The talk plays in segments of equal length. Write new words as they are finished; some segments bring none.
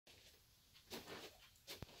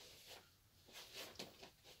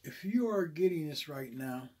If you are getting this right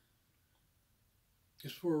now,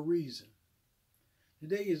 it's for a reason.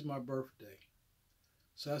 Today is my birthday.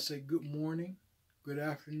 So I say good morning, good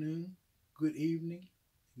afternoon, good evening,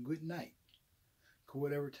 and good night. Because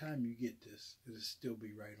whatever time you get this, it'll still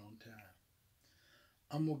be right on time.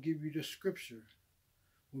 I'm going to give you the scripture.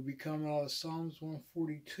 We'll be coming out of Psalms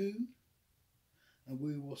 142. And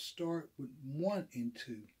we will start with 1 and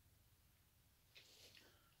 2.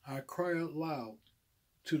 I cry out loud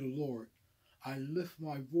to the Lord. I lift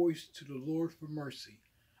my voice to the Lord for mercy.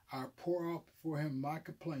 I pour out before him my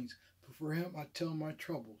complaints. Before him I tell my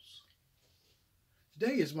troubles.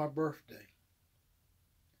 Today is my birthday.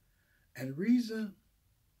 And the reason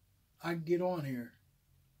I get on here,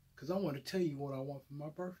 because I want to tell you what I want for my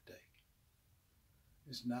birthday.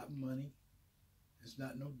 It's not money. It's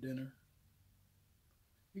not no dinner.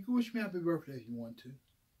 You can wish me happy birthday if you want to.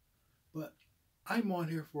 But I'm on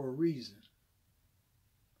here for a reason.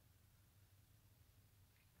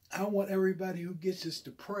 I want everybody who gets this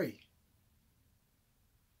to pray.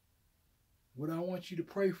 What I want you to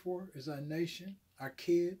pray for is our nation, our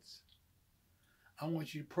kids. I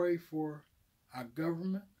want you to pray for our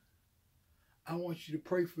government. I want you to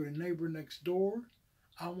pray for the neighbor next door.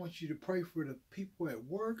 I want you to pray for the people at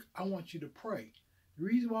work. I want you to pray. The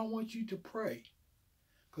reason why I want you to pray,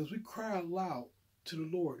 because we cry out loud to the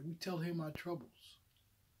Lord. We tell him our troubles.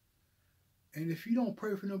 And if you don't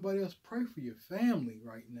pray for nobody else, pray for your family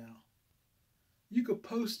right now. You could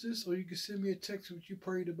post this or you could send me a text what you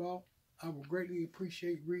prayed about. I would greatly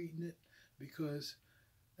appreciate reading it, because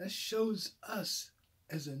that shows us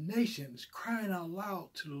as a nation is crying out loud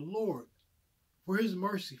to the Lord for his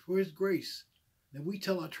mercy, for his grace that we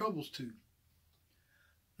tell our troubles to.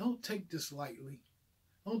 Don't take this lightly.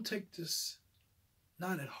 Don't take this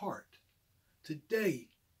not at heart. Today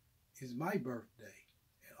is my birthday,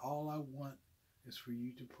 and all I want is for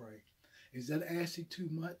you to pray. Is that asking too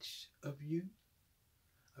much of you?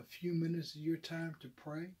 A few minutes of your time to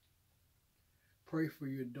pray? Pray for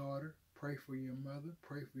your daughter. Pray for your mother.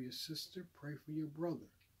 Pray for your sister. Pray for your brother.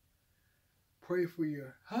 Pray for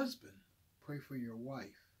your husband. Pray for your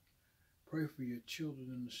wife. Pray for your children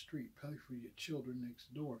in the street. Pray for your children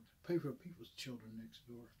next door. Pray for people's children next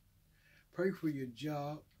door. Pray for your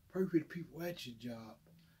job. Pray for the people at your job.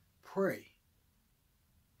 Pray.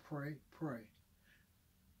 Pray, pray.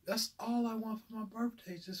 That's all I want for my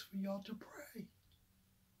birthday, is just for y'all to pray.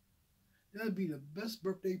 That'd be the best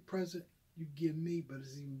birthday present you give me, but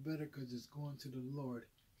it's even better because it's going to the Lord.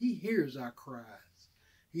 He hears our cries.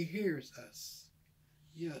 He hears us.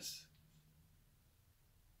 Yes.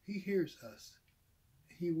 He hears us.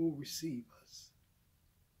 He will receive us.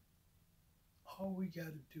 All we got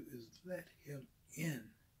to do is let him in.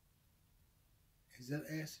 Is that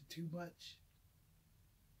asking too much?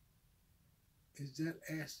 Is that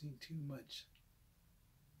asking too much?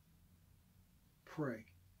 Pray.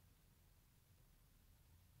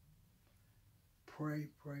 Pray,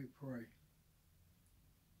 pray, pray.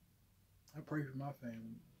 I pray for my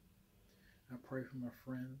family. I pray for my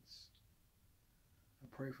friends. I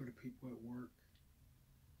pray for the people at work.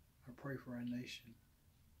 I pray for our nation.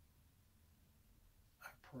 I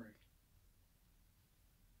pray.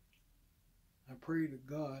 I pray to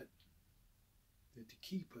God that to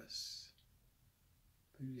keep us.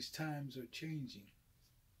 These times are changing.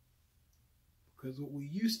 Because what we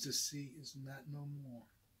used to see is not no more.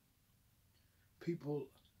 People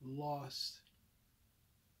lost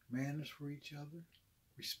manners for each other,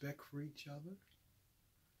 respect for each other.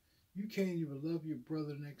 You can't even love your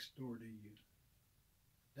brother next door to you.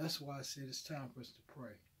 That's why I said it's time for us to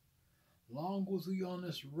pray. Long as we on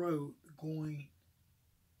this road going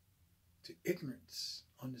to ignorance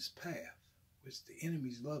on this path, which the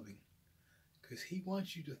enemy's loving, because he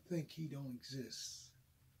wants you to think he don't exist.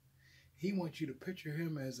 He wants you to picture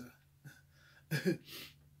him as a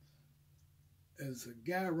as a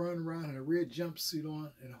guy running around in a red jumpsuit on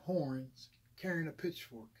and horns, carrying a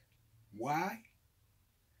pitchfork. Why?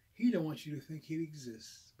 He don't want you to think he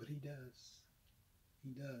exists, but he does.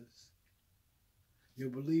 He does. You're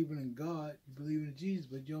believing in God, you believe in Jesus,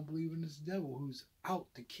 but you don't believe in this devil who's out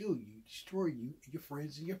to kill you, destroy you, your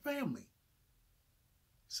friends, and your family.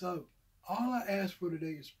 So, all I ask for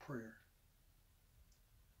today is prayer.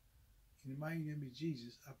 In the mighty name of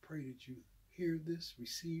Jesus, I pray that you hear this,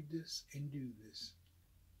 receive this, and do this.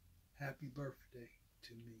 Happy birthday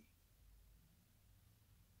to me.